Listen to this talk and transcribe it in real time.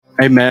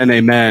Amen,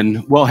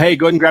 amen. Well, hey,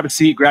 go ahead and grab a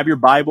seat, grab your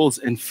Bibles,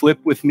 and flip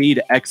with me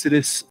to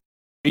Exodus.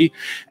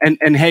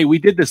 And hey, we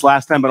did this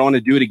last time, but I want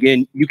to do it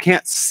again. You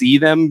can't see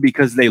them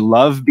because they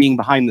love being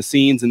behind the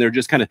scenes, and they're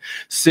just kind of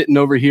sitting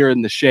over here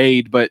in the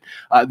shade. But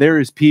there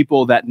is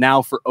people that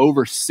now for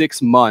over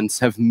 6 months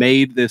have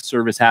made this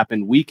service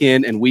happen week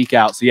in and week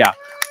out. So yeah.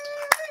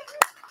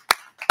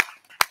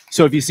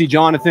 So if you see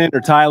Jonathan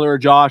or Tyler or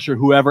Josh or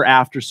whoever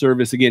after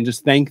service, again,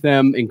 just thank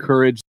them,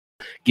 encourage,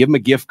 give them a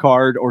gift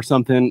card or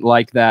something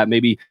like that.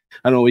 Maybe,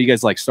 I don't know, what you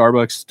guys like,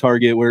 Starbucks,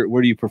 Target,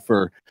 where do you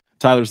prefer?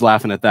 Tyler's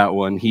laughing at that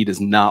one. He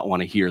does not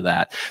want to hear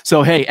that.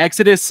 So, hey,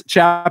 Exodus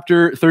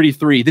chapter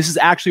 33. This is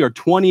actually our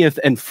 20th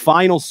and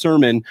final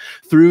sermon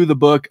through the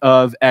book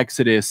of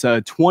Exodus.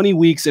 20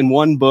 weeks in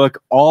one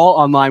book, all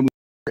online.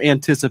 We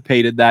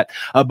anticipated that,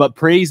 but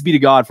praise be to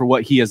God for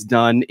what he has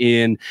done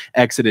in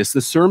Exodus.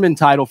 The sermon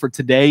title for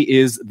today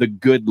is The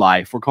Good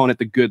Life. We're calling it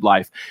The Good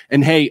Life.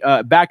 And hey,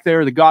 back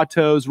there, the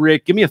Gatos,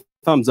 Rick, give me a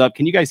thumbs up.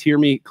 Can you guys hear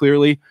me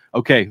clearly?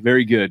 Okay,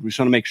 very good. We just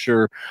want to make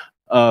sure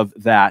of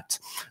that.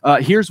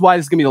 Here's why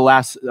this is going to be the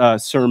last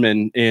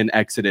sermon in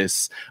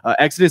Exodus.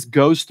 Exodus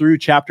goes through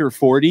chapter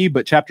 40,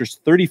 but chapters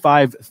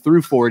 35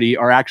 through 40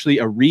 are actually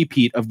a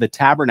repeat of the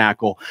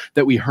tabernacle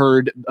that we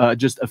heard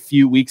just a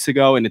few weeks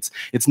ago. And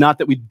it's not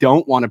that we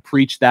don't want to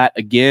preach that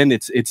again.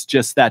 It's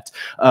just that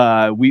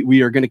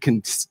we are going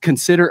to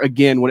consider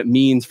again what it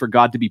means for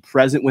God to be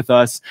present with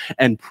us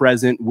and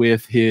present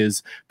with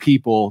his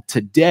people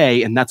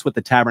today. And that's what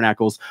the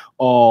tabernacle's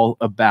all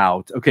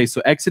about. Okay,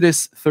 so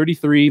Exodus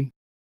 33.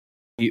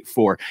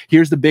 4.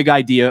 Here's the big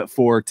idea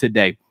for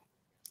today.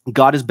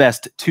 God is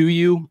best to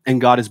you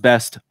and God is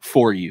best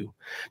for you.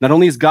 Not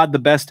only is God the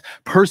best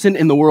person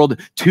in the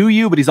world to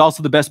you, but he's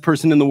also the best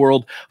person in the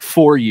world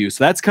for you.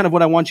 So that's kind of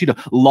what I want you to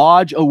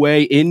lodge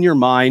away in your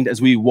mind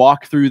as we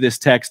walk through this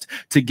text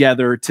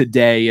together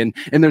today. And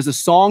there's a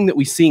song that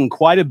we sing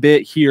quite a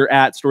bit here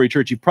at Story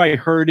Church. You've probably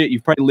heard it.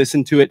 You've probably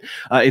listened to it.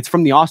 It's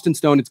from the Austin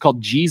Stone. It's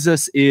called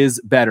Jesus is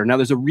Better. Now,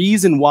 there's a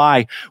reason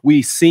why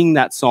we sing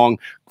that song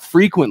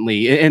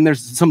frequently. And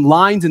there's some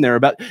lines in there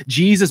about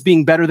Jesus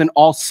being better than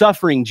all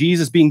suffering,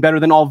 Jesus being better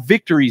than all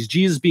victories,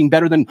 Jesus being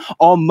better than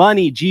all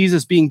money,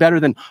 Jesus being better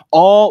than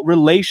all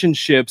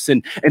relationships.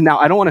 And now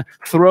I don't want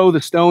to throw the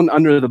stone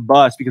under the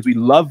bus because we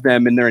love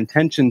them and their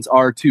intentions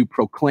are to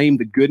proclaim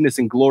the goodness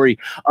and glory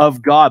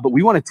of God. But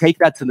we want to take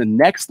that to the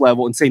next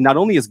level and say, not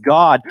only is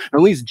God, not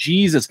only is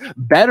Jesus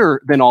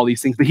better than all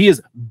these things, but he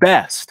is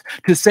best.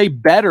 To say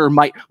better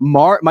might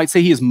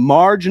say he is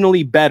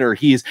marginally better.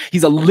 He's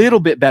a little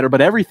bit better, but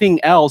everything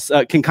else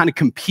can kind of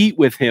compete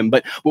with him.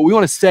 But what we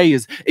want to say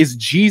is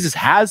Jesus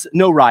has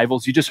no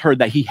rivals. You just heard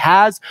that. He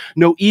has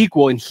no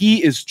equal, and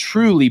he is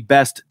truly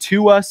best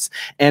to us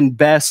and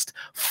best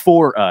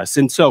for us.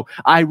 And so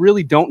I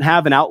really don't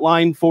have an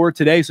outline for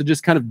today, so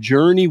just kind of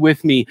journey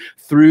with me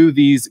through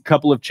these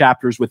couple of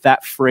chapters with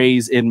that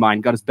phrase in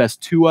mind. God is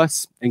best to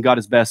us and God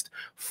is best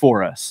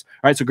for us.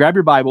 All right, so grab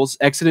your Bibles,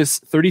 Exodus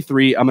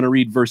 33. I'm going to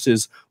read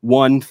verses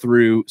 1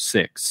 through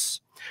 6.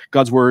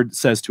 God's word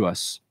says to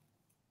us,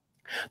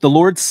 "The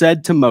Lord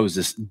said to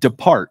Moses,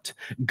 'Depart,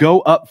 go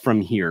up from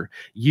here,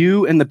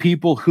 you and the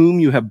people whom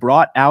you have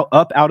brought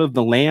up out of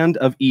the land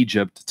of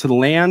Egypt, to the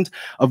land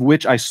of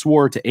which I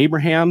swore to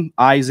Abraham,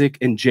 Isaac,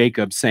 and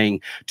Jacob,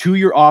 saying, to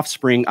your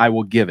offspring I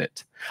will give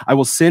it. I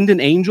will send an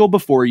angel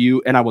before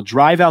you, and I will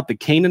drive out the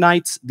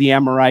Canaanites, the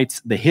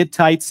Amorites, the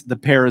Hittites, the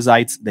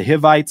Perizzites, the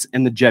Hivites,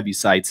 and the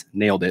Jebusites.'"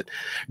 Nailed it.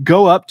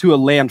 "Go up to a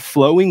land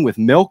flowing with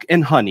milk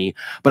and honey,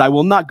 but I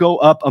will not go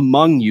up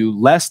among you,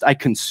 lest I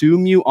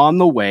consume you on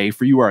the way,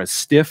 for you are a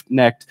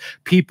stiff-necked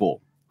people."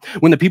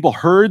 When the people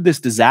heard this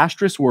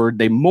disastrous word,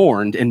 they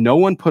mourned, and no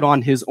one put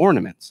on his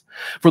ornaments.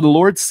 For the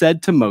Lord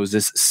said to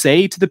Moses,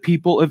 "Say to the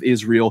people of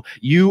Israel,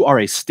 you are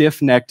a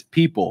stiff-necked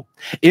people.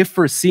 If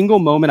for a single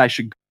moment I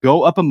should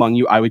go up among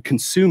you, I would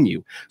consume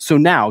you. So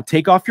now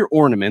take off your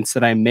ornaments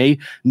that I may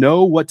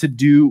know what to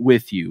do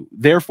with you."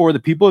 Therefore,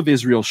 the people of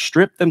Israel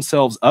stripped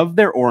themselves of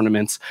their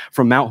ornaments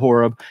from Mount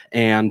Horeb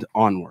and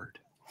onward.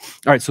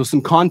 All right, so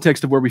some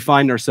context of where we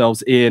find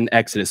ourselves in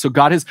Exodus. So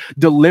God has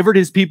delivered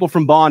his people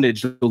from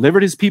bondage,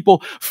 delivered his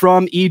people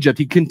from Egypt.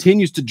 He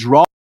continues to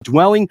draw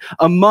dwelling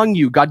among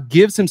you. God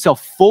gives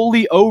himself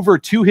fully over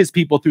to his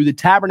people through the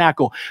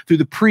tabernacle, through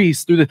the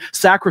priests, through the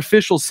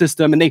sacrificial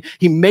system, and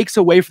he makes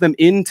a way for them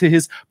into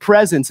his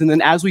presence. And then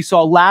as we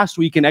saw last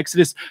week in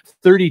Exodus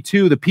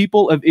 32, the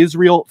people of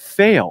Israel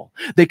fail.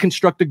 They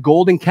construct a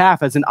golden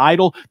calf as an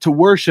idol to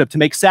worship, to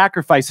make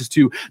sacrifices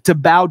to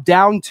bow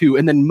down to.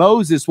 And then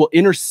Moses will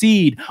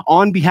intercede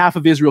on behalf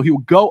of Israel. He will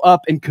go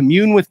up and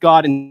commune with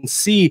God and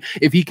see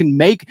if he can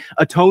make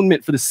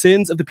atonement for the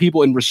sins of the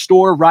people and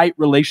restore right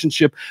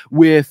relationship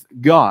with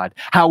God.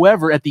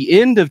 However, at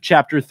the end of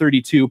chapter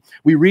 32,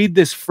 we read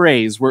this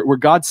phrase where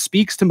God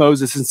speaks to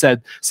Moses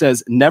and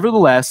says,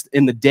 "Nevertheless,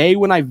 in the day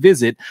when I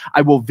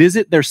will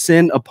visit their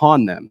sin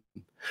upon them."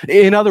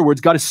 In other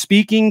words, God is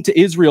speaking to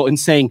Israel and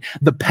saying,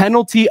 the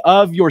penalty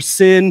of your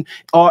sin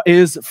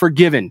is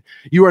forgiven.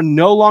 You are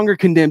no longer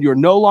condemned. You are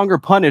no longer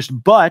punished,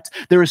 but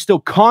there are still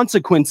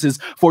consequences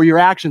for your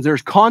actions.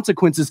 There's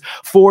consequences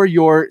for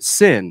your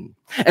sin.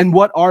 And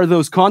what are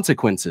those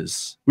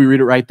consequences? We read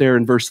it right there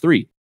in verse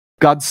 3.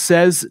 God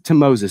says to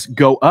Moses,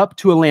 go up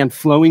to a land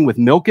flowing with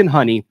milk and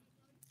honey,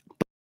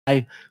 but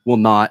I will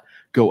not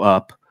go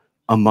up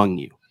among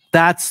you.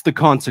 That's the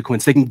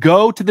consequence. They can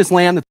go to this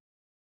land that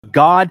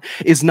God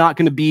is not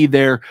going to be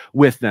there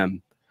with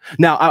them.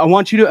 Now, I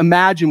want you to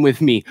imagine with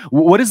me,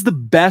 what is the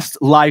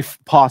best life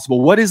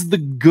possible? What is the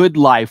good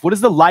life? What is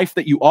the life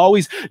that you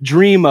always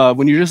dream of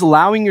when you're just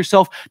allowing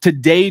yourself to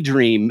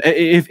daydream?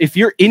 If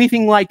you're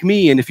anything like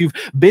me, and if you've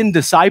been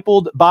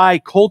discipled by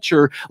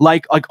culture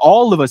like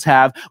all of us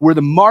have, where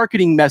the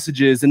marketing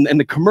messages and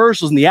the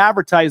commercials and the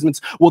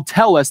advertisements will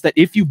tell us that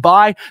if you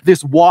buy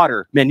this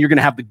water, man, you're going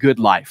to have the good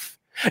life.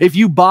 If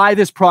you buy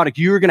this product,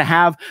 you're going to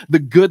have the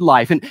good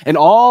life. And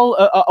all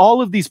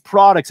of these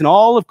products and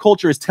all of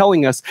culture is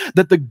telling us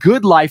that the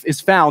good life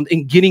is found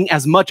in getting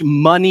as much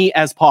money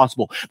as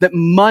possible. That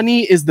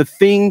money is the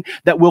thing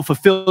that will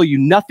fulfill you.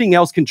 Nothing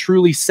else can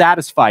truly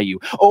satisfy you.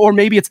 Or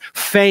maybe it's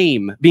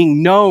fame,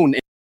 being known,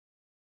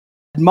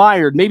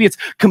 admired. Maybe it's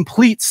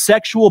complete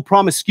sexual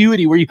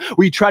promiscuity where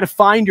you try to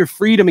find your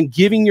freedom and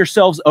giving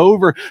yourselves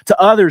over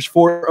to others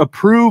for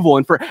approval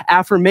and for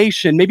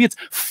affirmation. Maybe it's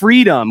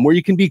freedom where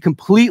you can be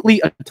completely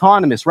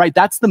autonomous, right?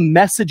 That's the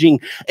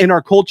messaging in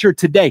our culture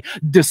today.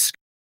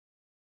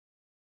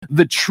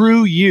 The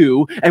true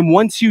you, and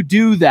once you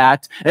do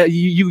that,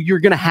 you're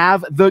going to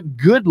have the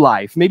good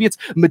life. Maybe it's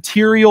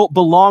material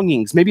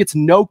belongings. Maybe it's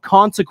no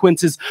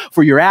consequences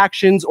for your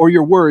actions or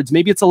your words.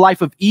 Maybe it's a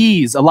life of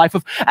ease, a life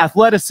of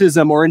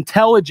athleticism or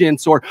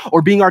intelligence or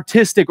being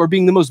artistic or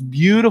being the most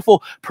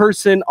beautiful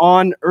person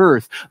on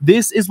earth.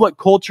 This is what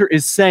culture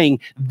is saying.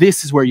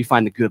 This is where you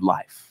find the good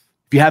life.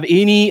 If you have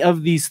any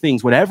of these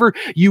things, whatever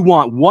you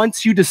want,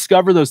 once you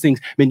discover those things,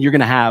 then you're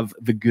going to have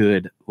the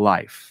good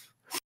life.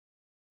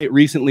 I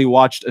recently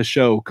watched a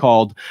show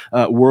called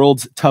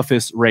World's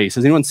Toughest Race.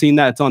 Has anyone seen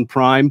that? It's on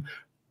Prime.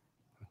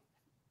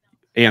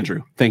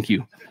 Andrew, thank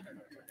you.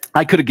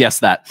 I could have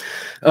guessed that.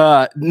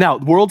 Now,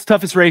 World's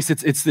Toughest Race,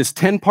 it's this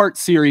 10-part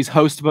series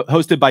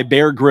hosted by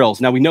Bear Grylls.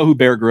 Now, we know who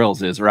Bear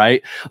Grylls is,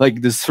 right?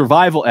 Like this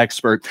survival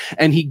expert.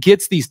 And he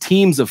gets these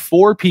teams of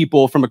 4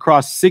 people from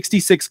across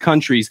 66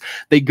 countries.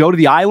 They go to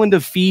the island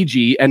of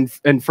Fiji, and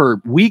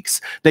for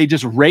weeks, they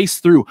just race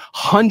through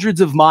hundreds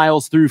of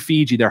miles through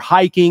Fiji. They're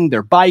hiking,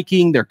 they're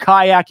biking, they're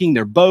kayaking,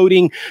 they're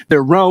boating,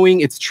 they're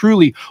rowing. It's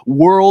truly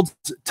World's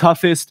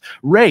Toughest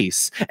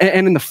Race.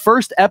 And in the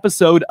first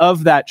episode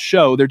of that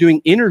show, they're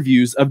doing interviews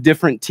of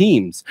different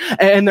teams.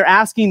 And they're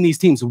asking these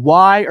teams,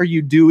 why are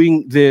you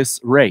doing this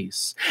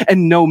race?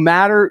 And no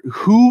matter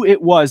who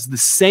it was, the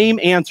same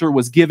answer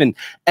was given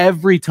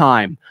every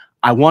time.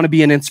 I want to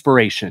be an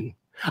inspiration.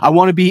 I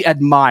want to be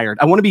admired.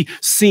 I want to be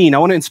seen. I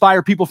want to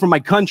inspire people from my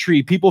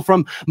country, people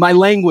from my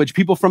language,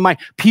 people from my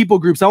people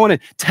groups. I want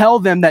to tell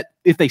them that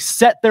if they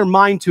set their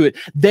mind to it,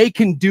 they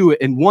can do it.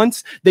 And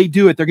once they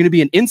do it, they're going to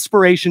be an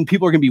inspiration.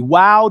 People are going to be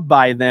wowed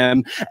by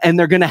them, and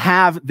they're going to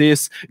have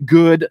this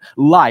good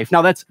life.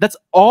 Now, that's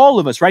all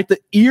of us, right? The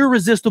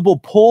irresistible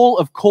pull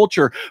of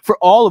culture for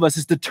all of us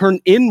is to turn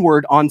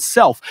inward on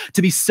self,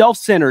 to be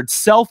self-centered,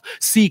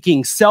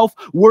 self-seeking,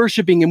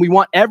 self-worshiping, and we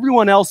want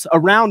everyone else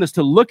around us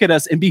to look at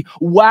us and be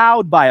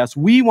wowed by us.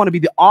 We want to be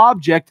the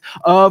object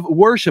of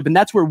worship, and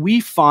that's where we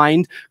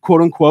find,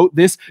 quote unquote,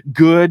 this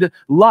good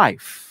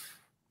life.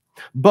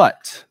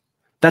 But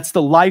that's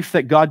the life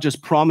that God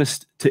just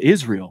promised to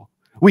Israel.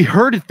 We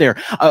heard it there.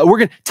 We're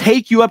going to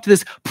take you up to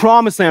this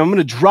promised land. I'm going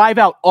to drive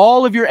out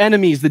all of your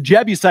enemies, the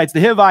Jebusites,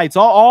 the Hivites,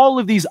 all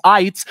of these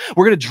ites.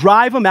 We're going to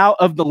drive them out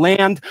of the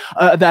land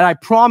that I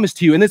promised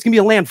to you. And it's going to be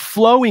a land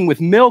flowing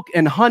with milk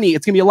and honey.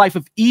 It's going to be a life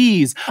of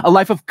ease, a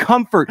life of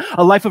comfort,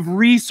 a life of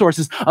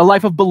resources, a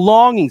life of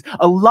belongings,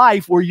 a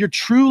life where you're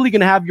truly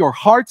going to have your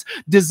heart's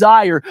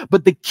desire.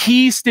 But the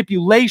key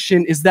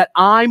stipulation is that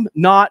I'm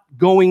not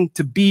going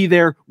to be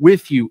there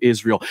with you,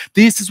 Israel.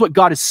 This is what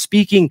God is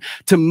speaking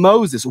to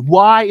Moses.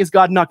 Why is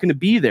God not going to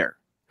be there?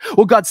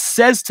 Well, God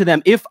says to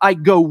them, if I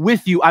go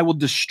with you, I will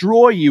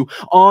destroy you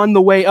on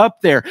the way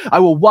up there. I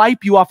will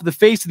wipe you off of the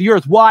face of the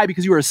earth. Why?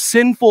 Because you are a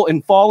sinful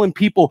and fallen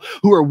people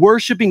who are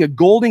worshiping a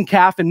golden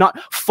calf and not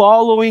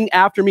following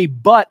after me.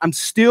 But I'm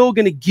still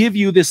going to give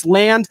you this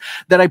land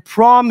that I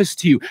promised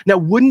to you. Now,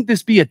 wouldn't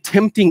this be a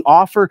tempting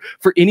offer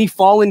for any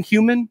fallen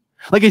human?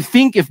 Like, I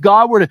think if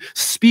God were to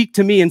speak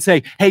to me and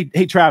say,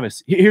 hey,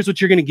 Travis, here's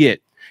what you're going to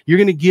get. You're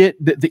going to get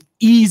the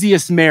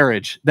easiest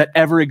marriage that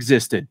ever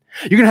existed.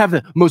 You're going to have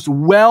the most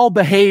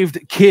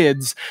well-behaved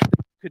kids that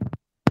you could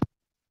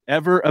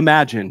ever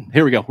imagine.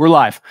 Here we go. We're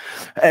live.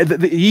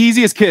 The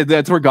easiest kid,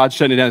 that's where God's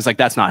shutting it down. It's like,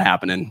 that's not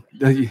happening.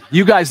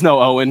 You guys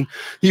know Owen.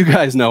 You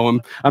guys know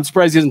him. I'm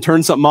surprised he hasn't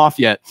turned something off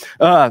yet.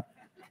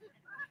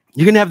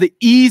 You're going to have the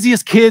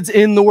easiest kids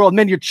in the world.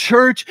 Man, your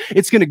church,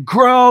 it's going to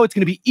grow. It's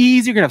going to be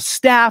easy. You're going to have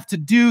staff to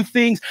do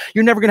things.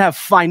 You're never going to have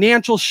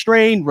financial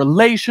strain,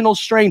 relational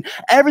strain.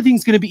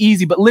 Everything's going to be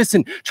easy. But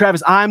listen,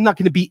 Travis, I'm not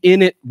going to be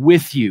in it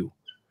with you.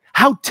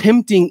 How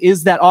tempting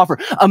is that offer?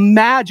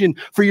 Imagine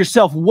for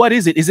yourself, what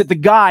is it? Is it the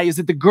guy? Is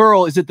it the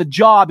girl? Is it the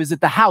job? Is it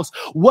the house?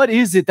 What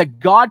is it that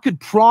God could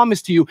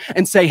promise to you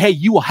and say, hey,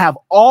 you will have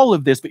all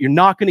of this, but you're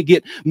not going to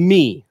get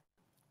me?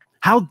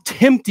 How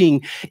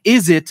tempting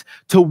is it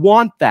to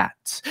want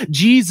that?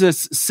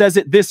 Jesus says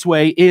it this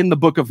way in the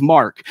book of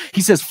Mark.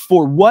 He says,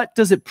 for what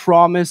does it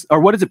promise, or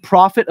what does it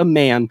profit a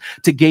man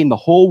to gain the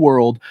whole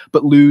world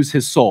but lose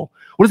his soul?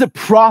 What does it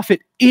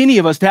profit any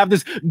of us to have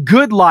this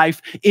good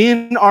life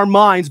in our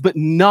minds, but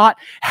not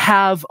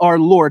have our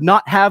Lord,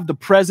 not have the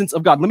presence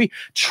of God? Let me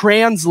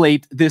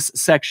translate this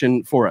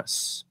section for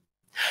us.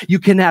 You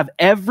can have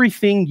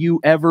everything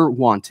you ever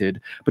wanted,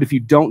 but if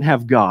you don't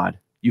have God,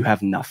 you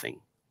have nothing.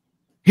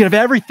 You can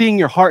have everything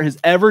your heart has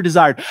ever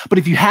desired. But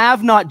if you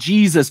have not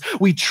Jesus,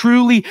 we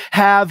truly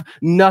have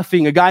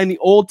nothing. A guy in the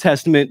Old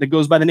Testament that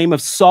goes by the name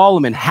of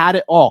Solomon had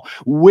it all.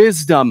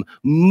 Wisdom,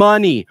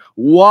 money,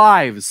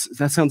 wives.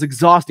 That sounds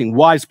exhausting.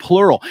 Wives,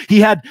 plural.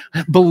 He had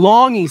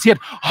belongings. He had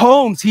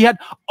homes. He had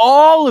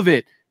all of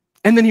it.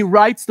 And then he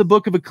writes the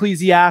book of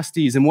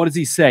Ecclesiastes. And what does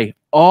he say?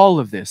 All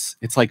of this,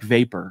 it's like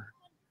vapor.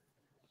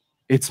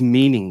 It's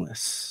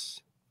meaningless.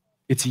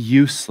 It's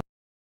useless.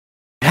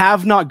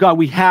 Have not God,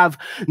 we have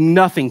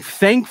nothing.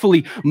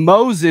 Thankfully,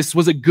 Moses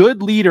was a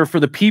good leader for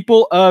the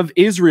people of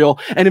Israel.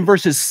 And in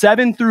verses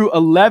 7 through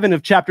 11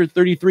 of chapter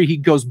 33, he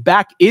goes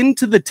back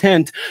into the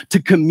tent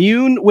to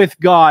commune with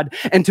God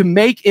and to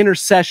make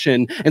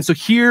intercession. And so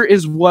here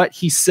is what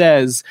he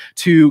says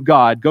to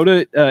God. Go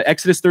to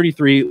Exodus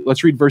 33.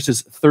 Let's read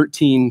verses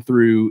 13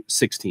 through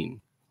 16.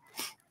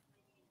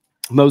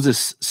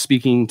 Moses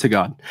speaking to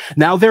God.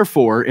 Now,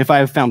 therefore, if I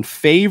have found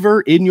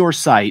favor in your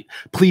sight,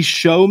 please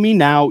show me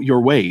now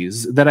your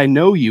ways, that I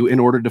know you in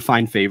order to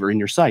find favor in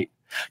your sight.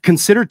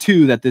 Consider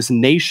too that this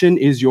nation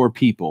is your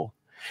people.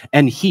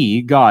 And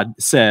he, God,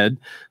 said,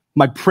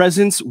 my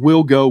presence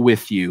will go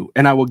with you,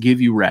 and I will give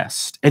you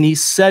rest. And he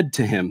said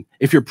to him,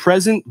 if your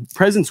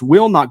presence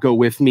will not go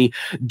with me,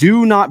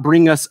 do not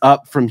bring us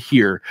up from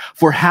here.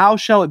 For how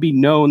shall it be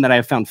known that I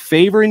have found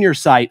favor in your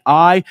sight,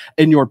 I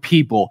and your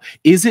people?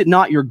 Is it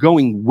not your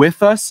going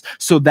with us,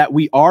 so that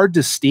we are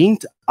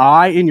distinct,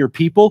 I and your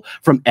people,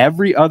 from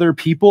every other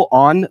people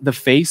on the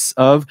face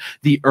of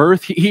the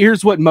earth?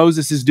 Here's what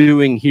Moses is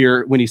doing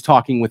here when he's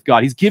talking with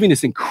God. He's giving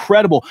this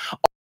incredible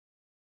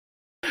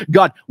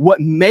God,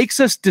 what makes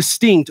us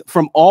distinct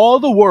from all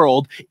the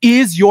world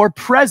is your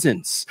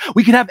presence.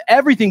 We can have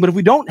everything, but if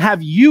we don't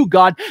have you,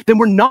 God, then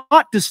we're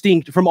not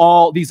distinct from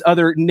all these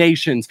other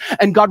nations.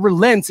 And God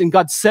relents, and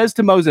God says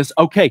to Moses,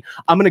 okay,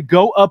 I'm going to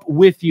go up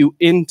with you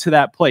into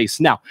that place.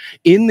 Now,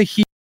 in the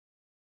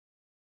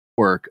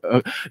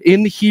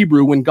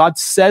Hebrew, when God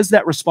says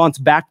that response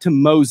back to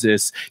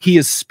Moses, he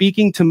is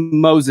speaking to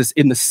Moses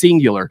in the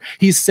singular.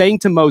 He's saying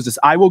to Moses,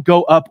 I will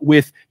go up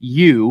with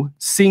you,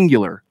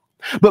 singular.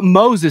 But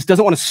Moses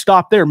doesn't want to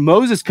stop there.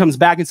 Moses comes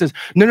back and says,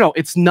 no,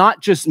 it's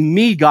not just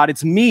me, God.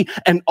 It's me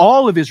and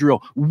all of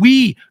Israel.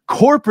 We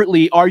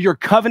corporately are your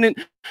covenant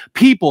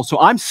people. So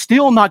I'm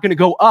still not going to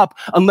go up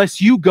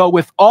unless you go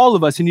with all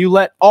of us and you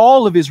let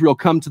all of Israel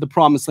come to the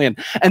promised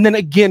land. And then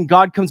again,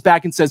 God comes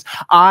back and says,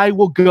 I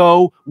will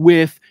go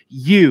with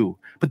you.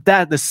 But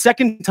the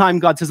second time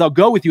God says, I'll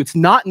go with you, it's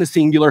not in the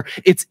singular,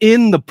 it's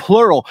in the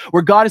plural,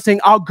 where God is saying,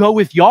 I'll go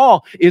with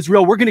y'all,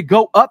 Israel. We're going to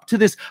go up to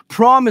this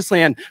promised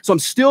land. So I'm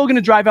still going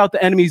to drive out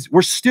the enemies.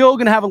 We're still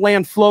going to have a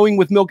land flowing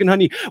with milk and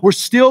honey. We're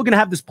still going to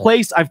have this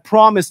place I've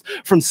promised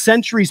from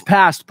centuries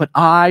past, but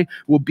I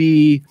will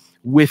be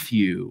with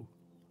you.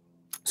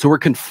 So we're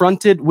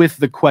confronted with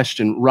the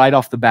question right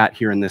off the bat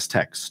here in this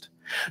text.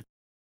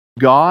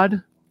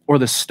 God or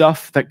the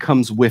stuff that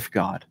comes with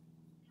God?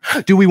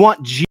 Do we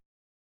want Jesus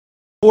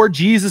for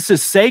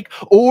Jesus' sake,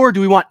 or do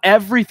we want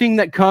everything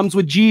that comes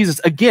with Jesus?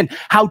 Again,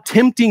 how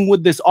tempting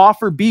would this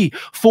offer be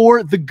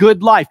for the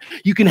good life?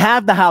 You can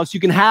have the house, you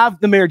can have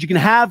the marriage, you can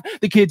have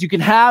the kids, you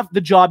can have the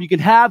job, you can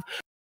have...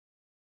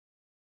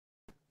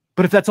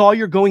 But if that's all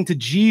you're going to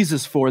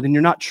Jesus for, then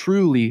you're not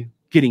truly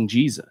getting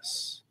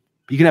Jesus.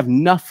 You can have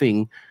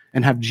nothing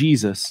and have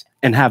Jesus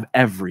and have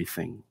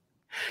everything.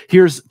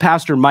 Here's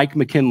Pastor Mike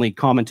McKinley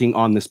commenting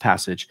on this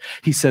passage.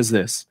 He says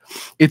this,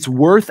 it's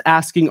worth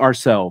asking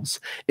ourselves,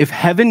 if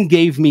heaven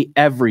gave me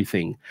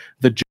everything,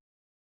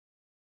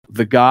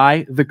 the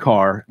guy, the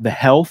car, the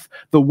health,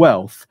 the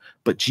wealth,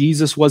 but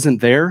Jesus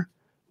wasn't there,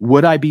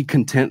 would I be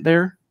content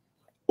there?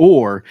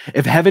 Or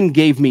if heaven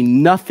gave me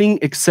nothing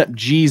except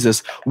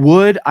Jesus,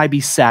 would I be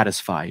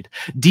satisfied?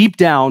 Deep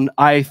down,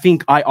 I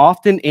think I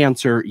often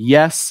answer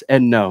yes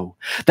and no.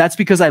 That's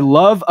because I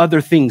love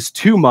other things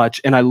too much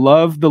and I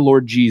love the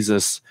Lord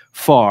Jesus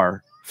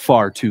far,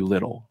 far too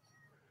little.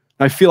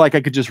 I feel like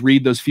I could just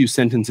read those few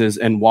sentences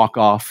and walk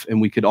off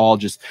and we could all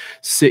just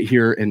sit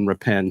here and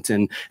repent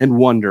and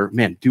wonder,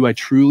 man, do I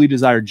truly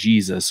desire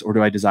Jesus or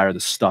do I desire the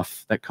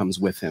stuff that comes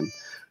with him?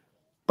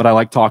 but I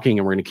like talking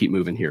and we're going to keep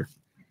moving here.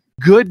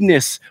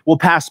 Goodness will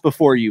pass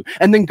before you.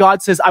 And then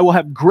God says, I will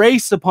have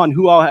grace upon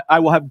who I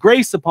will have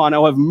grace upon. I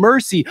will have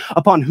mercy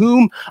upon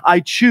whom I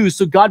choose.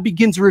 So God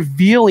begins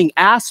revealing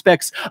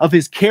aspects of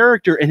his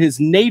character and his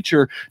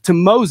nature to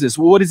Moses.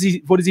 Well, what does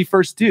he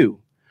first do?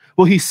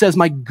 Well, he says,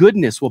 my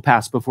goodness will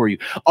pass before you.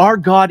 Our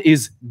God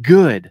is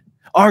good.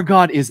 Our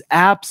God is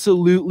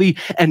absolutely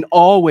and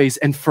always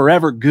and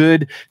forever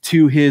good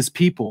to his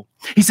people.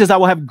 He says, I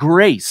will have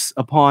grace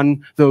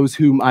upon those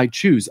whom I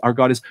choose. Our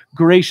God is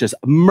gracious.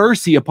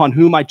 Mercy upon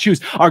whom I choose.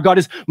 Our God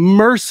is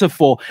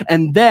merciful.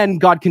 And then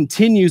God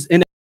continues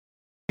in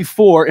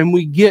 34, and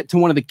we get to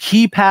one of the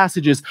key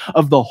passages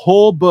of the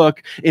whole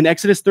book in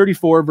Exodus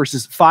 34,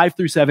 verses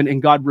 5-7,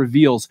 and God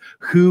reveals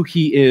who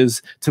he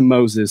is to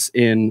Moses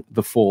in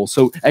the full.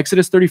 So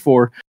Exodus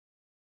 34,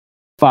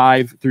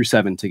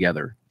 5-7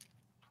 together.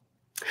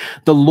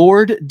 The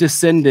Lord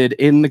descended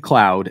in the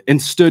cloud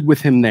and stood with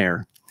him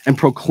there and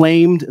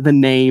proclaimed the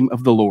name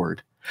of the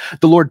Lord.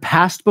 The Lord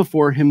passed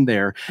before him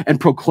there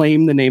and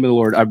proclaimed the name of the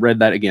Lord. I read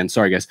that again.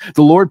 Sorry, guys.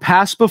 The Lord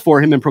passed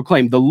before him and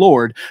proclaimed, the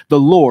Lord,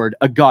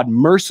 a God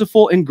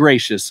merciful and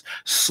gracious,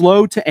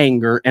 slow to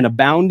anger and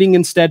abounding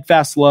in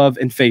steadfast love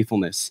and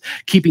faithfulness,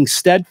 keeping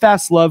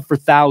steadfast love for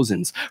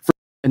thousands, for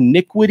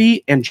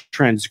iniquity and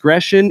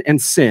transgression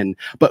and sin,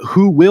 but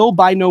who will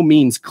by no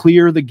means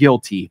clear the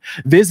guilty,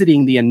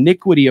 visiting the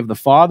iniquity of the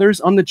fathers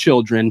on the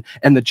children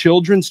and the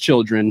children's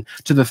children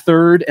to the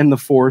third and the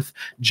fourth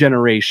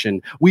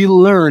generation. We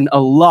learn a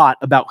lot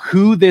about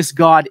who this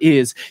God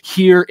is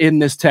here in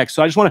this text.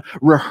 So I just want to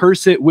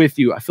rehearse it with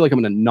you. I feel like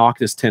I'm going to knock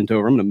this tent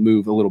over. I'm going to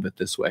move a little bit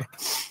this way.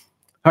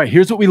 All right,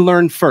 here's what we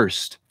learned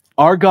first.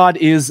 Our God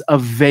is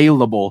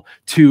available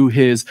to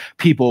his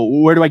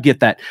people. Where do I get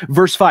that?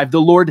 Verse 5,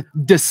 the Lord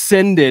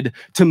descended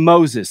to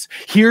Moses.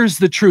 Here's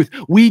the truth.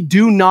 We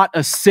do not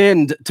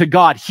ascend to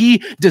God.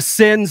 He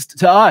descends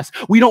to us.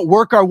 We don't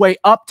work our way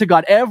up to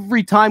God.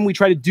 Every time we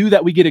try to do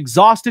that, we get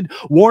exhausted,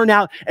 worn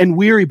out, and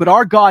weary. But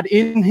our God,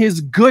 in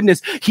his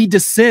goodness, he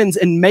descends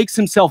and makes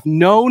himself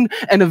known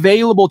and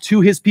available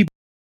to his people.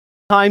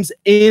 Times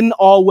in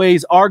all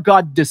ways, our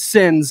God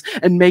descends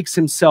and makes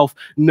himself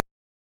known.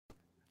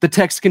 The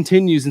text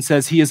continues and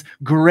says he is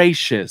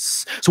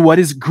gracious. So what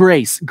is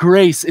grace?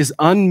 Grace is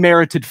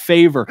unmerited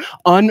favor,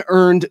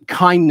 unearned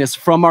kindness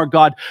from our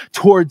God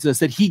towards us,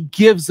 that he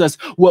gives us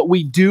what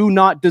we do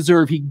not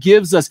deserve. He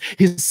gives us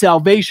his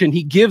salvation.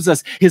 He gives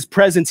us his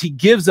presence. He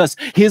gives us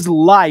his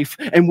life,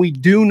 and we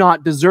do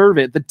not deserve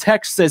it. The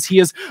text says he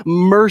is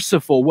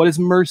merciful. What is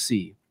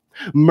mercy?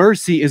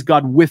 Mercy is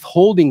God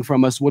withholding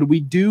from us what we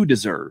do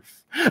deserve.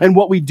 And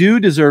what we do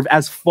deserve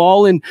as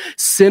fallen,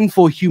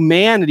 sinful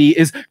humanity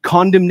is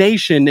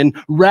condemnation and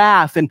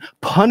wrath and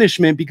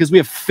punishment because we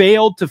have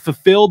failed to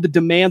fulfill the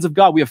demands of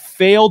God. We have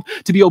failed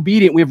to be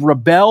obedient. We have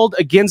rebelled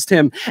against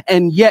him.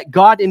 And yet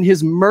God in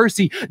his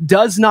mercy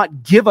does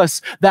not give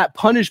us that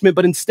punishment,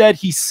 but instead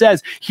he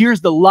says,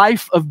 here's the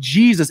life of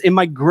Jesus. In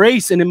my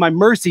grace and in my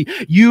mercy,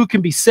 you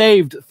can be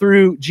saved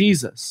through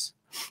Jesus.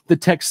 The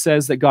text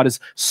says that God is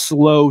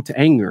slow to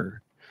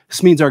anger.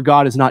 This means our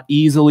God is not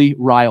easily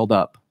riled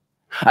up.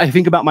 I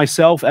think about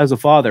myself as a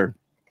father.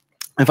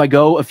 If I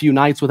go a few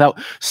nights without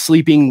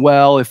sleeping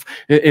well, if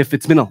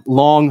it's been a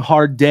long,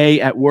 hard day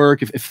at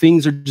work, if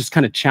things are just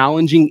kind of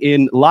challenging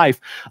in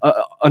life,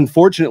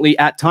 unfortunately,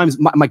 at times,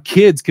 my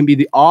kids can be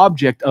the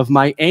object of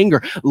my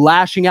anger,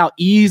 lashing out,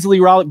 easily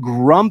riled,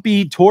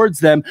 grumpy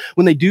towards them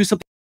when they do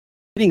something,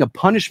 a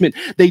punishment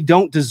they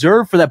don't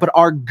deserve for that. But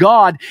our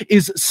God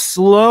is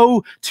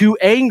slow to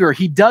anger.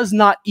 He does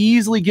not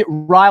easily get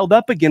riled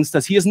up against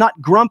us. He is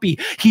not grumpy.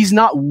 He's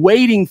not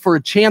waiting for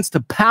a chance to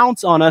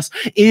pounce on us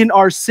in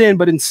our sin,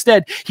 but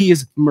instead he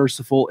is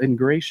merciful and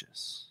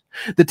gracious.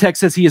 The text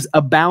says he is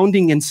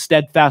abounding in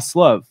steadfast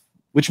love,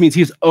 which means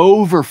he is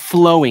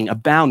overflowing,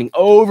 abounding,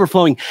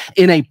 overflowing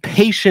in a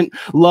patient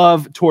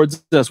love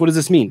towards us. What does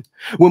this mean?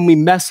 When we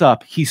mess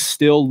up, he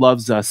still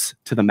loves us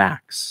to the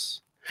max.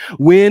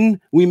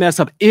 When we mess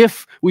up,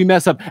 if we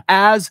mess up,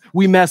 as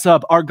we mess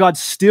up, our God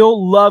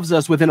still loves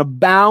us with an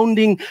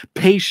abounding,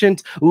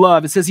 patient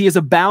love. It says he is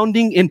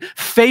abounding in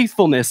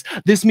faithfulness.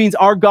 This means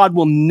our God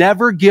will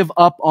never give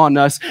up on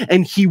us,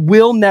 and he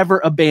will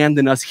never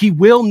abandon us. He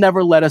will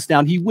never let us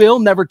down. He will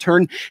never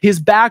turn his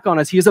back on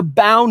us. He is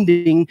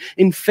abounding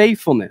in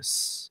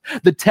faithfulness.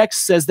 The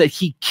text says that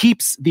he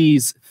keeps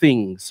these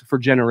things for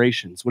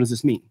generations. What does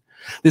this mean?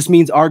 This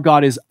means our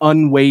God is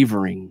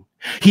unwavering.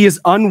 He is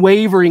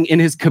unwavering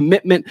in his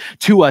commitment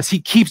to us. He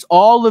keeps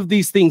all of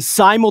these things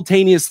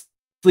simultaneously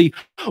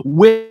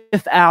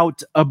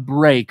without a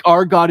break.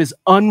 Our God is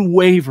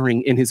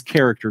unwavering in his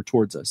character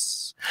towards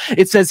us.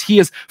 It says he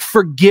is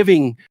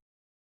forgiving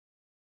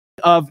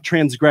of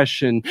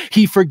transgression.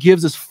 He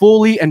forgives us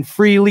fully and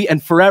freely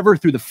and forever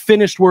through the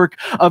finished work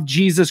of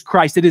Jesus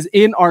Christ. It is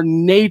in our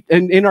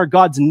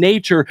God's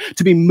nature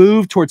to be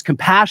moved towards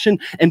compassion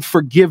and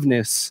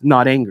forgiveness,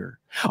 not anger.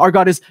 Our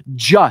God is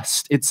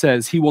just. It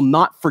says he will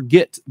not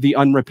forget the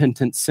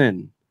unrepentant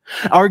sin.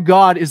 Our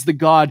God is the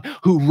God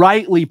who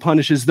rightly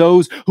punishes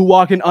those who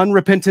walk in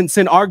unrepentant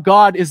sin. Our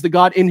God is the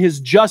God in his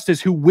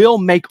justice who will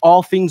make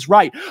all things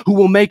right, who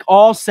will make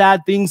all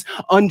sad things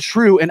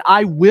untrue. And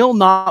I will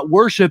not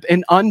worship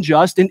an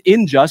unjust and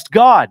unjust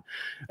God.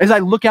 As I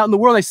look out in the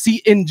world, I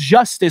see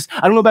injustice.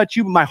 I don't know about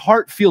you, but my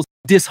heart feels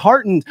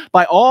disheartened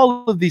by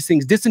all of these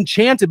things,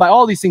 disenchanted by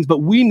all these things. But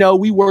we know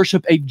we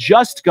worship a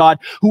just God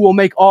who will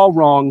make all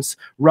wrongs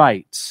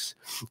right.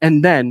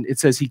 And then it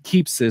says he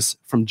keeps this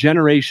from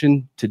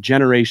generation to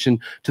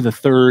the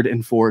third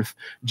and fourth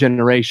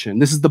generation.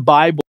 This is the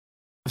Bible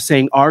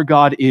saying our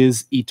God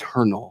is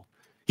eternal.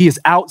 He is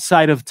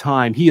outside of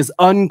time. He is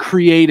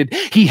uncreated.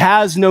 He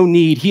has no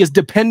need. He is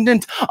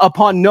dependent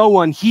upon no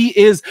one. He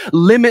is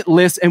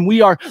limitless and we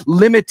are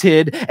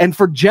limited. And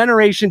for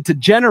generation to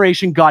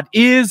generation, God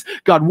is,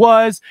 God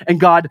was, and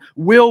God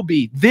will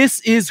be.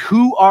 This is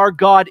who our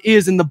God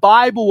is. And the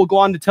Bible will go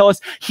on to tell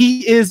us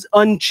he is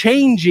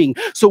unchanging.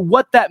 So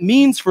what that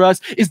means for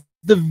us is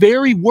the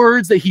very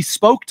words that he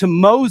spoke to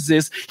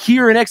Moses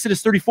here in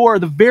Exodus 34 are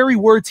the very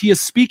words he is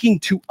speaking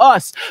to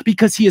us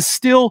because he is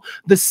still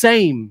the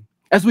same.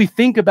 As we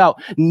think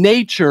about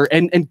nature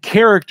and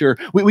character,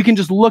 we can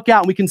just look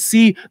out and we can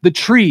see the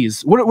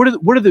trees.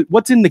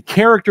 What's in the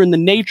character and the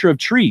nature of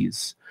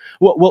trees?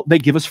 Well, they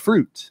give us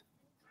fruit.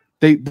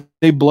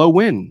 They blow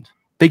wind.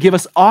 They give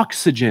us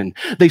oxygen.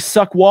 They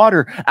suck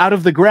water out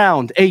of the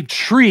ground. A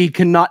tree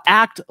cannot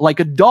act like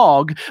a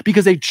dog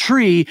because a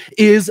tree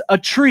is a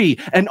tree.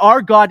 And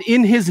our God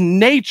in his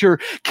nature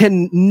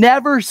can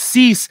never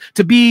cease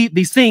to be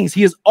these things.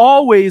 He is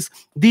always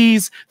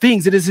these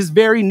things. It is his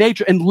very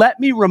nature. And let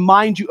me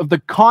remind you of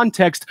the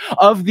context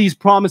of these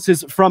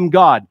promises from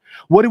God.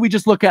 What did we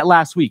just look at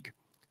last week?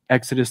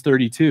 Exodus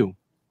 32.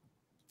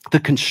 The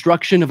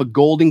construction of a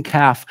golden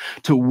calf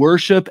to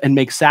worship and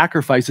make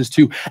sacrifices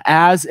to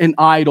as an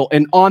idol.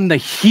 And on the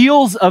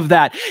heels of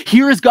that,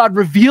 here is God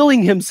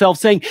revealing himself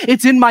saying,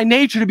 it's in my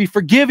nature to be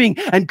forgiving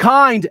and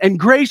kind and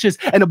gracious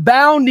and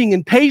abounding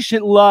in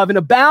patient love and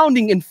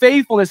abounding in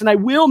faithfulness. And I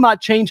will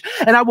not change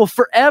and I will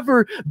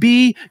forever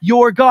be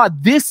your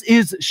God. This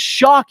is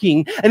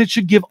shocking and it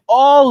should give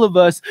all of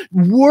us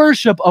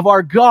worship of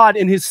our God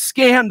and his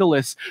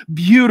scandalous,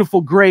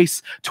 beautiful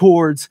grace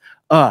towards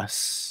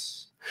us.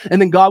 And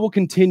then God will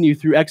continue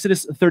through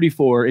Exodus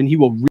 34, and he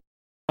will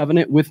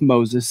covenant with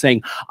Moses,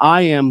 saying,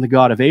 I am the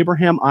God of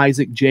Abraham,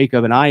 Isaac,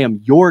 Jacob, and I am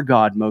your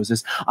God,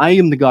 Moses. I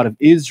am the God of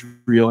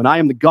Israel, and I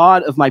am the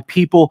God of my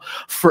people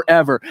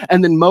forever.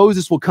 And then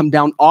Moses will come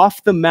down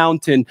off the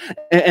mountain,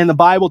 and the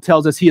Bible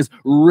tells us he is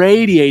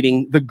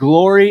radiating the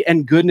glory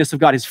and goodness of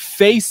God. His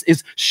face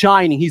is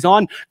shining. He's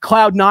on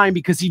cloud 9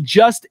 because he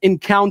just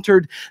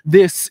encountered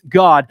this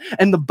God.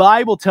 And the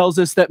Bible tells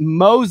us that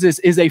Moses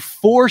is a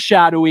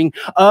foreshadowing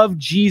of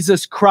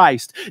Jesus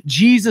Christ.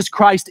 Jesus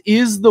Christ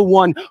is the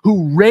one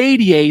who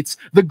radiates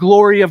the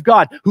glory of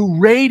God, who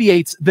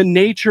radiates the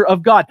nature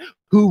of God,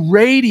 who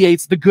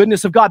radiates the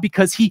goodness of God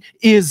because he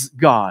is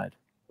God.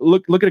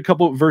 Look at a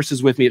couple of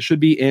verses with me. It should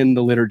be in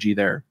the liturgy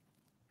there.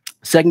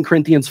 2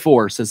 Corinthians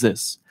 4 says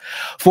this,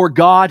 for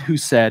God who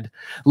said,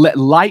 let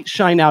light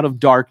shine out of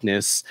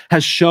darkness,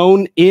 has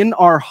shone in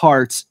our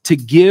hearts to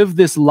give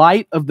this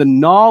light of the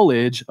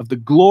knowledge of the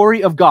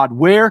glory of God.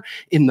 Where?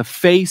 In the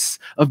face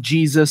of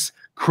Jesus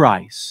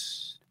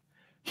Christ.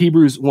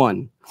 Hebrews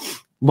 1.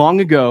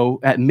 Long ago,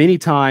 at many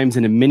times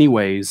and in many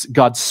ways,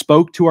 God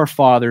spoke to our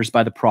fathers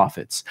by the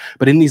prophets.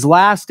 But in these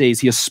last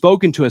days, he has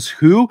spoken to us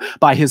who?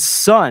 By his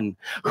Son,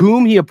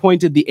 whom he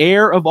appointed the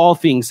heir of all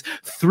things,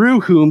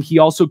 through whom he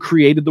also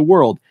created the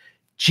world.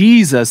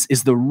 Jesus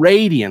is the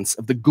radiance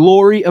of the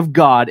glory of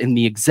God and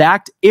the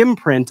exact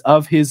imprint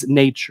of his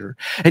nature.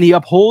 And he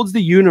upholds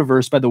the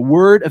universe by the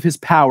word of his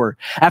power.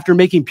 After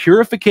making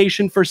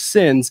purification for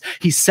sins,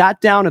 he sat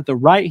down at the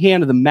right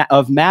hand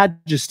of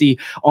majesty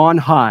on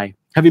high,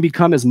 having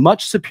become as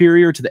much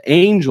superior to the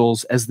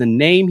angels as the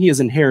name he has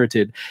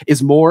inherited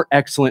is more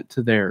excellent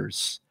to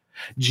theirs.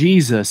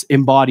 Jesus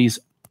embodies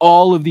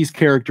all of these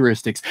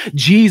characteristics.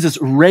 Jesus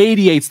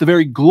radiates the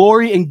very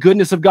glory and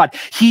goodness of God.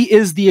 He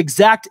is the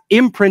exact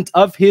imprint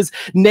of his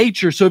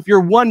nature. So if you're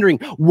wondering,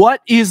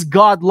 what is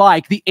God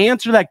like? The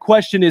answer to that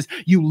question is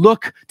you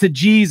look to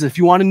Jesus. If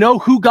you want to know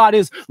who God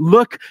is,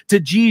 look to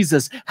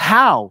Jesus.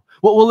 How?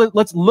 Well,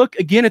 let's look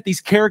again at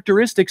these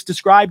characteristics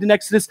described in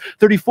Exodus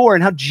 34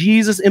 and how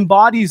Jesus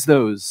embodies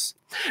those.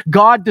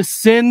 God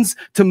descends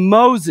to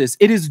Moses.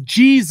 It is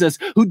Jesus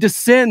who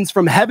descends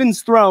from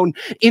heaven's throne,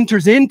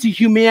 enters into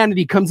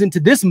humanity, comes into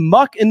this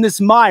muck and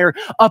this mire,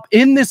 up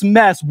in this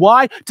mess.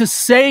 Why? To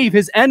save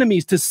his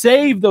enemies, to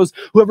save those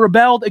who have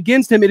rebelled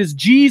against him. It is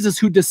Jesus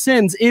who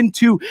descends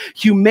into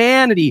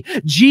humanity.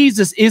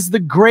 Jesus is the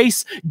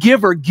grace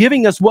giver,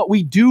 giving us what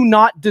we do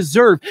not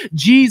deserve.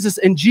 Jesus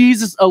and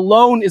Jesus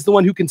alone is the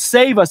one who can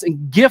save us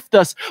and gift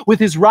us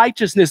with his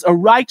righteousness, a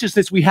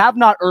righteousness we have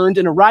not earned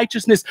and a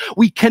righteousness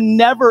we can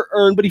never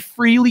earn, but he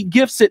freely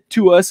gifts it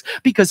to us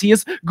because he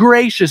is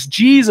gracious.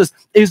 Jesus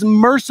is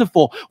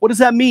merciful. What does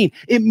that mean?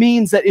 It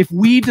means that if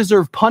we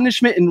deserve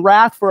punishment and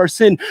wrath for our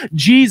sin,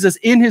 Jesus,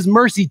 in his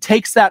mercy,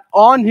 takes that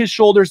on his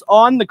shoulders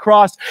on the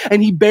cross,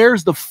 and he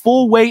bears the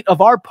full weight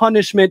of our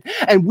punishment,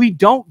 and we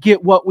don't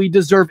get what we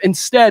deserve.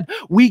 Instead,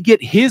 we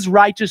get his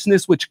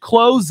righteousness, which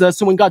clothes us.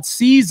 So when God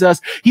sees us,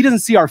 he doesn't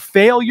see our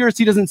failures.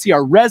 He doesn't see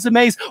our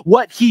resumes.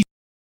 What he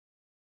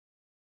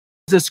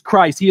Jesus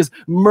Christ, he is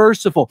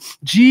merciful.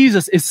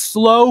 Jesus is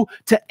slow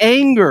to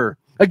anger.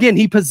 Again,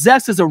 he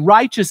possesses a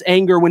righteous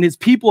anger when his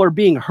people are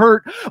being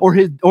hurt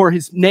or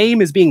his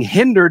name is being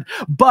hindered.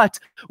 But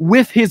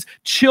with his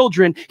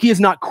children, he is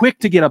not quick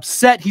to get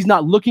upset. He's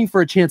not looking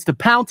for a chance to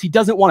pounce. He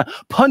doesn't want to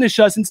punish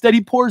us. Instead,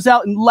 he pours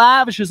out and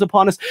lavishes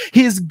upon us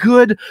his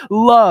good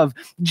love.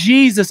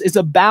 Jesus is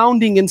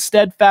abounding in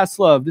steadfast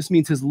love. This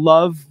means his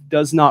love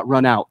does not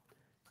run out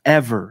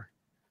ever.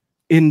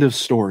 End of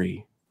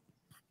story.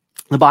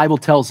 The Bible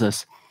tells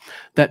us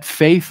that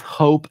faith,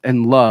 hope,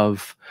 and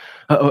love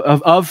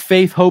of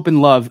faith, hope,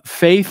 and love,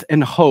 faith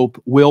and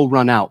hope will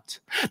run out.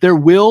 There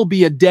will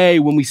be a day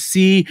when we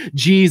see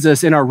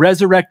Jesus in our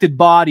resurrected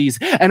bodies,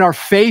 and our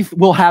faith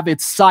will have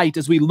its sight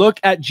as we look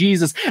at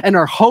Jesus, and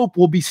our hope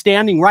will be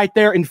standing right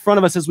there in front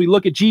of us as we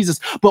look at Jesus.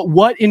 But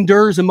what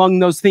endures among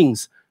those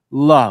things?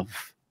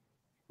 Love.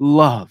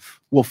 Love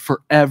will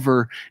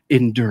forever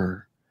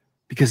endure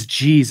because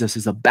Jesus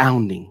is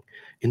abounding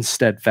in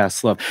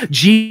steadfast love.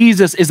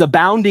 Jesus is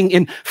abounding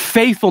in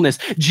faithfulness.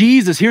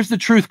 Jesus, here's the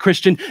truth,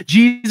 Christian.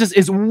 Jesus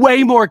is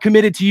way more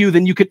committed to you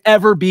than you could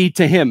ever be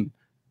to him.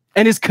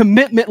 And his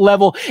commitment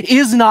level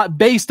is not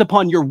based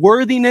upon your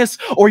worthiness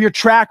or your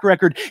track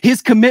record.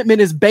 His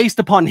commitment is based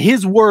upon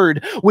his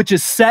word, which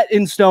is set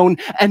in stone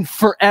and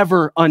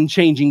forever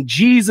unchanging.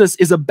 Jesus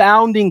is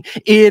abounding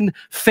in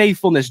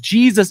faithfulness.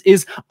 Jesus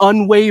is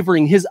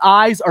unwavering. His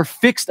eyes are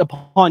fixed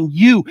upon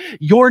you,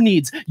 your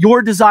needs,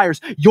 your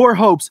desires, your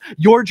hopes,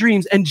 your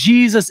dreams, and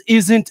Jesus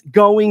isn't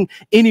going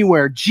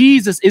anywhere.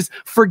 Jesus is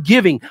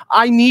forgiving.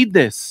 I need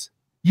this.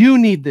 You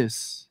need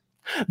this.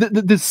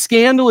 The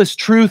scandalous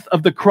truth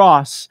of the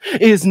cross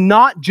is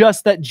not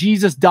just that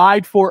Jesus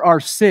died for our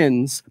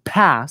sins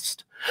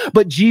past,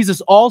 but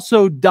Jesus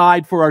also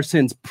died for our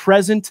sins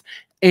present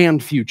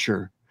and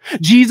future.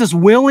 Jesus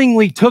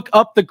willingly took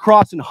up the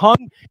cross and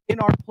hung in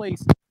our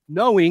place,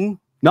 knowing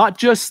not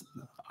just,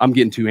 I'm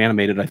getting too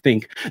animated, I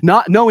think,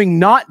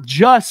 not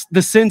just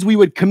the sins we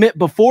would commit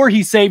before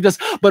he saved us,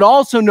 but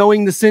also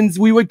knowing the sins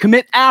we would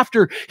commit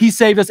after he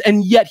saved us,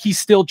 and yet he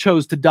still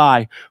chose to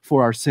die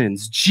for our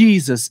sins.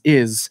 Jesus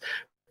is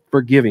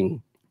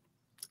forgiving.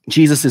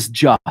 Jesus is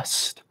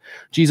just.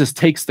 Jesus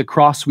takes the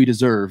cross we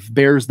deserve,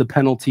 bears the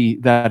penalty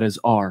that is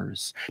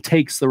ours,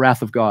 takes the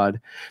wrath of God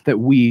that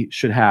we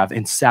should have,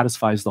 and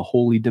satisfies the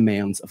holy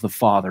demands of the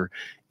Father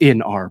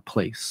in our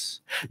place.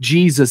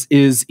 Jesus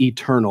is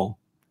eternal.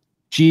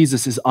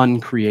 Jesus is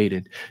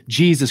uncreated.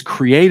 Jesus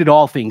created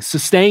all things,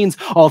 sustains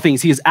all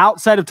things. He is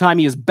outside of time.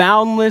 He is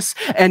boundless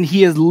and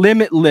he is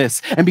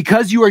limitless. And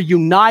because you are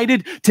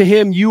united to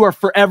him, you are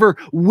forever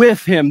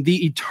with him,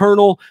 the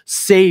eternal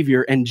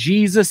Savior. And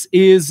Jesus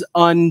is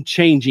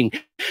unchanging.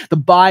 The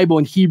Bible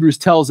in Hebrews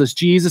tells us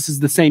Jesus is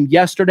the same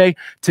yesterday,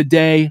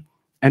 today,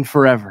 and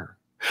forever.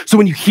 So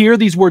when you hear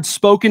these words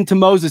spoken to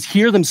Moses,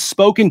 hear them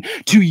spoken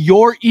to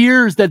your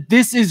ears, that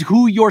this is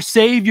who your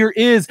Savior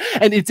is,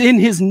 and it's in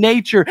his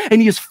nature,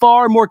 and he is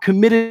far more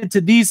committed to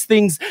these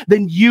things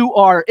than you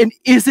are. And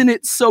isn't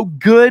it so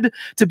good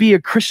to be a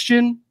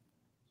Christian?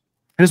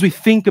 And as we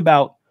think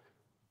about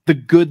the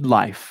good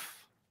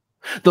life,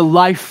 the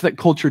life that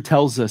culture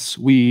tells us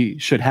we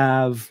should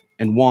have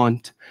and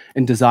want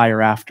and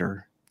desire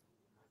after,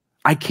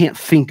 I can't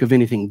think of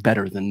anything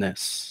better than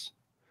this.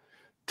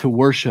 To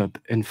worship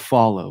and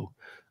follow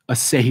a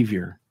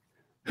Savior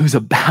who's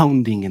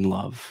abounding in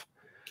love,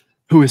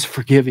 who is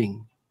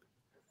forgiving,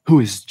 who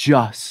is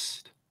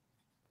just.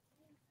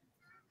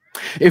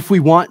 If we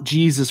want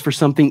Jesus for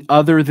something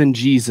other than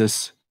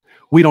Jesus,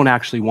 we don't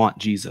actually want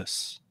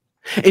Jesus.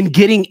 In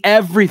getting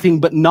everything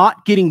but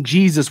not getting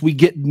Jesus, we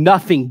get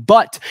nothing.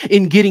 But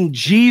in getting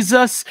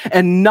Jesus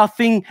and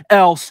nothing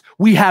else,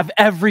 we have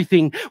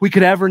everything we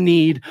could ever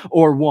need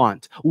or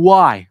want.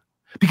 Why?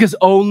 Because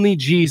only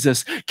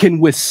Jesus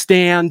can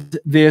withstand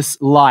this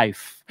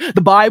life.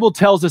 The Bible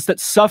tells us that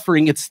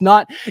suffering, it's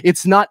not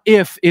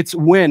if, it's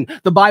when.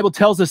 The Bible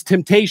tells us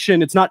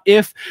temptation, it's not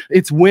if,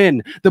 it's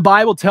when. The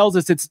Bible tells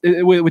us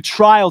with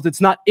trials, it's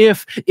not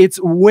if,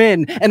 it's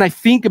when. And I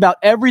think about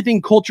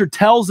everything culture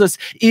tells us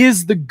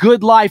is the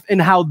good life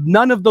and how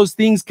none of those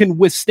things can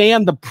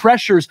withstand the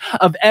pressures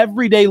of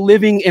everyday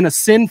living in a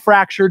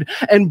sin-fractured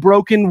and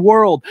broken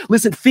world.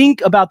 Listen,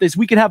 think about this.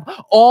 We can have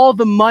all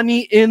the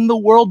money in the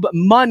world, but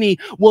money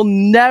will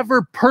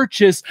never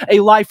purchase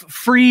a life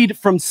freed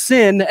from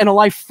sin and a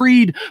life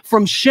freed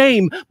from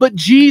shame. But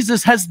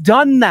Jesus has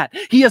done that.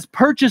 He has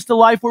purchased a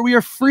life where we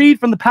are freed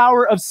from the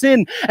power of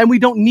sin, and we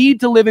don't need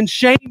to live in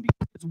shame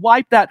because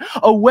wipe that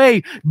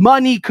away.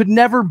 Money could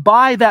never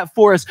buy that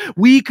for us.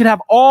 We could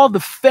have all the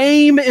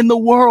fame in the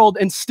world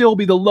and still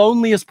be the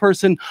loneliest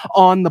person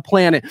on the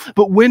planet.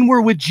 But when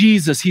we're with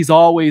Jesus, he's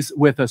always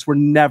with us. We're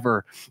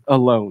never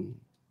alone.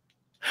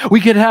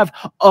 We could have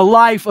a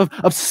life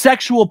of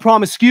sexual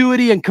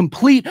promiscuity and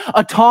complete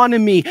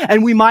autonomy,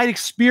 and we might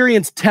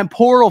experience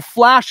temporal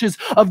flashes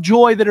of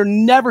joy that are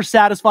never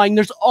satisfying.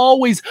 There's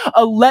always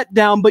a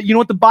letdown, but you know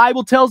what the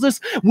Bible tells us?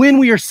 When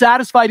we are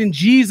satisfied in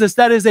Jesus,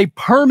 that is a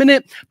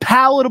permanent,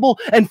 palatable,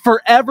 and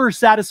forever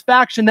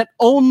satisfaction that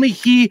only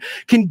he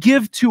can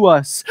give to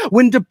us.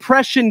 When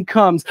depression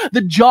comes,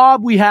 the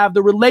job we have,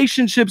 the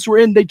relationships we're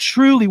in, they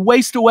truly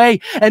waste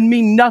away and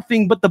mean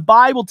nothing. But the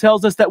Bible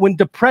tells us that when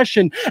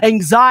depression,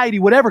 anxiety,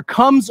 whatever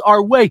comes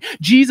our way,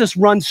 Jesus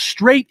runs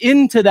straight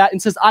into that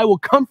and says, I will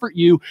comfort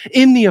you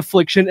in the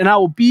affliction and I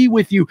will be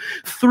with you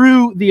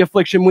through the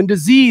affliction. When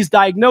disease,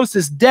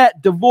 diagnosis,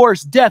 debt,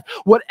 divorce, death,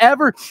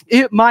 whatever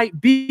it might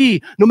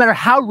be, no matter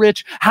how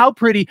rich, how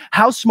pretty,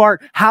 how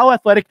smart, how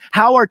athletic,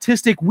 how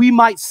artistic we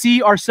might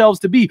see ourselves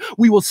to be,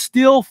 we will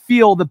still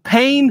feel the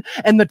pain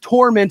and the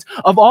torment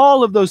of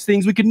all of those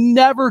things. We could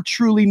never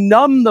truly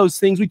numb those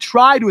things. We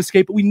try to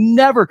escape, but we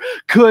never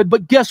could.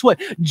 But guess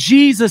what?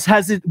 Jesus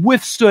has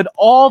withstood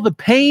all the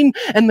pain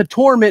and the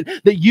torment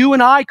that you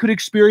and I could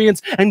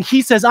experience. And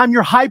he says, I'm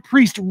your high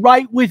priest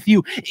right with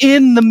you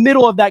in the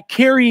middle of that,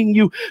 carrying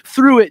you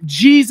through it.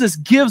 Jesus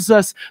gives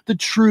us the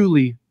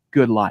truly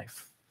good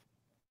life.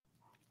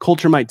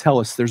 Culture might tell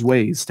us there's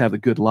ways to have a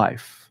good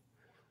life,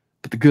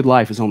 but the good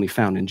life is only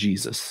found in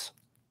Jesus.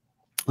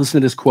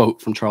 Listen to this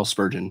quote from Charles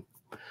Spurgeon.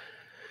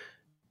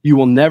 You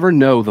will never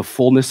know the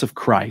fullness of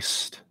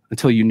Christ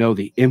until you know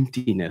the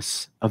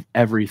emptiness of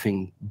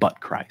everything but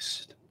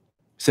Christ.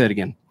 Say it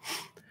again.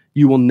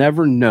 You will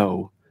never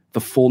know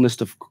the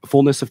fullness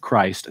of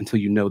Christ until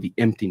you know the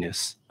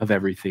emptiness of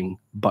everything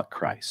but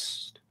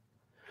Christ.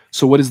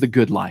 So what is the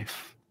good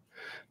life?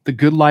 The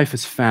good life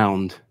is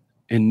found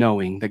in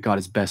knowing that God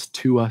is best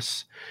to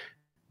us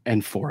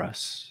and for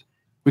us.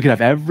 We could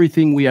have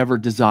everything we ever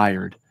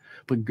desired,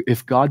 but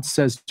if God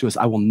says to us,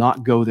 I will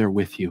not go there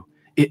with you,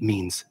 it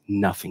means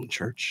nothing,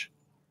 church.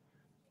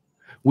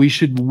 We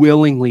should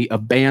willingly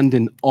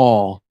abandon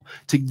all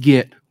to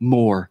get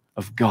more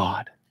of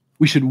God.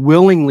 We should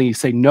willingly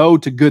say no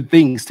to good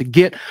things to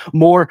get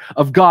more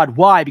of God.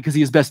 Why? Because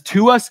he is best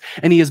to us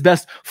and he is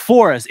best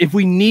for us. If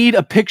we need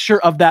a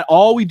picture of that,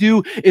 all we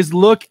do is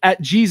look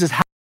at Jesus. How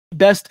is he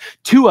best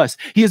to us?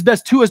 He is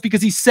best to us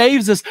because he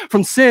saves us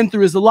from sin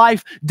through his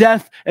life,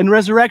 death, and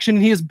resurrection.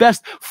 And he is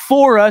best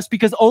for us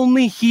because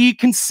only he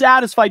can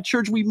satisfy.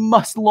 Church, we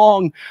must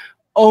long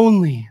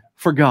only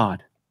for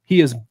God.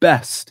 He is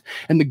best,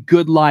 and the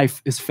good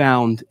life is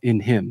found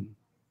in him.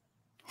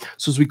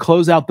 So as we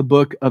close out the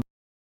book of,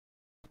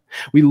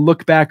 we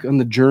look back on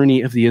the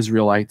journey of the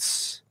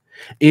Israelites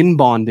in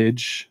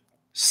bondage,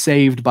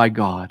 saved by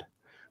God.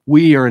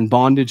 We are in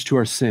bondage to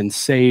our sins,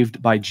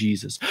 saved by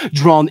Jesus,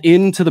 drawn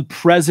into the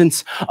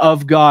presence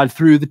of God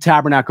through the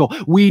tabernacle.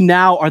 We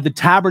now are the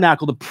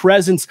tabernacle, the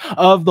presence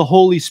of the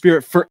Holy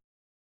Spirit for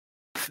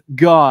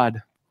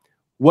God.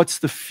 What's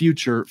the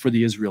future for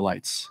the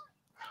Israelites?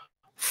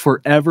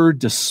 Forever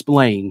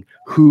displaying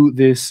who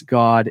this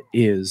God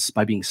is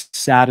by being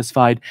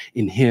satisfied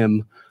in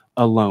him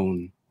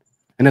alone.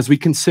 And as we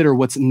consider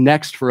what's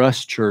next for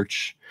us,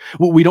 church,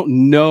 we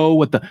don't know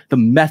what the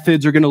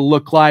methods are going to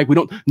look like. We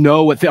don't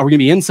know what, are we going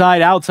to be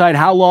inside, outside,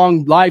 how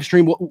long, live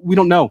stream? We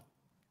don't know,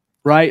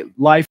 right?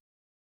 Life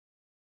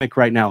like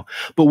right now.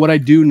 But what I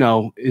do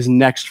know is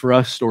next for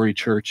us, Story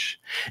Church,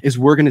 is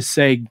we're going to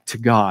say to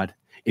God,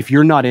 if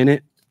you're not in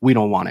it, we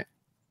don't want it.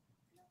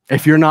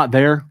 If you're not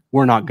there,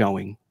 we're not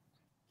going.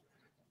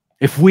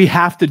 If we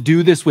have to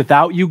do this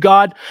without you,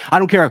 God, I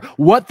don't care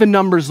what the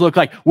numbers look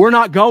like, we're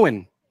not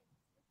going.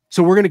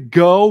 So we're going to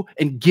go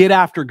and get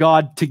after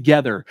God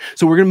together.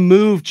 So we're going to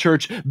move,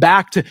 church,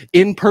 back to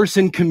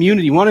in-person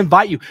community. We want to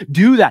invite you,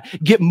 do that.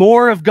 Get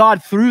more of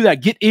God through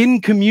that. Get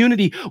in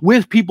community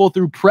with people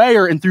through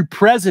prayer and through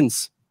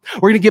presence.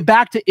 We're going to get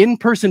back to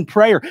in-person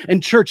prayer.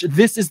 And church,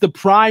 this is the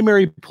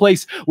primary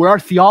place where our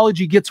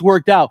theology gets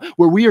worked out,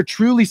 where we are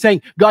truly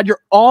saying, God,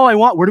 you're all I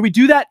want. Where do we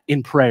do that?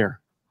 In prayer.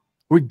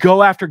 We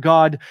go after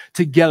God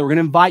together. We're going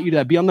to invite you to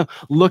that. Be on the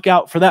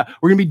lookout for that.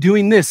 We're going to be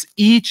doing this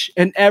each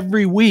and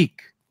every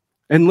week.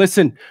 And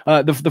listen,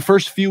 the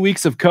first few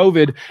weeks of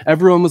COVID,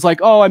 everyone was like,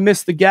 oh, I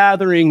missed the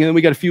gathering. And then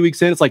we got a few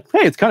weeks in. It's like,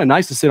 hey, it's kind of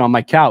nice to sit on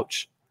my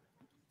couch.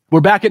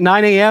 We're back at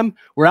 9 a.m.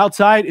 We're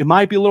outside. It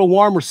might be a little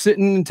warm. We're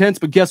sitting in tents.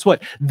 But guess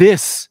what?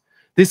 This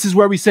is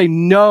where we say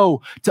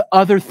no to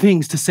other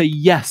things to say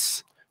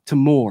yes to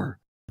more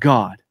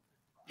God.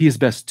 He is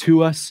best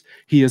to us.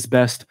 He is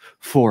best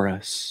for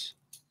us.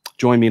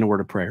 Join me in a word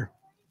of prayer.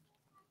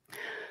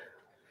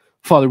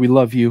 Father, we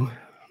love you.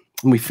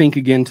 And we think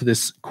again to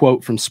this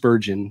quote from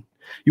Spurgeon.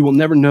 You will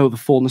never know the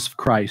fullness of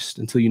Christ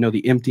until you know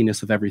the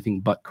emptiness of everything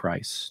but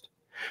Christ.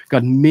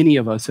 God, many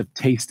of us have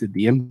tasted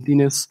the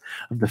emptiness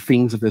of the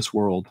things of this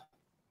world.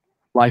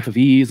 life of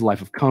ease,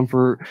 life of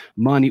comfort,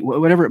 money,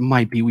 whatever it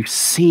might be. We've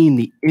seen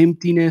the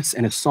emptiness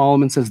and, as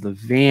Solomon says, the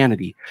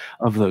vanity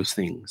of those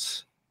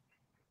things.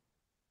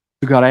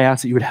 So God, I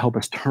ask that you would help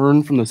us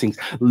turn from those things,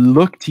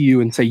 look to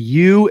you and say,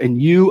 you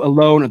and you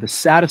alone are the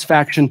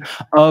satisfaction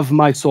of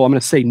my soul. I'm going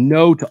to say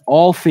no to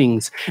all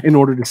things in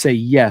order to say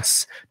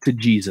yes to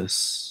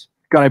Jesus.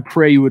 God, I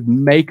pray you would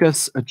make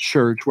us a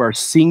church where our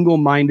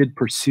single-minded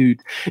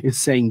pursuit is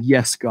saying,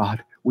 yes,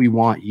 God, we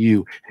want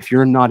you. If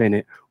you're not in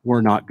it,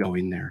 we're not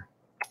going there.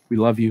 We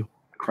love you.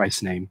 In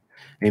Christ's name,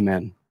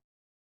 amen.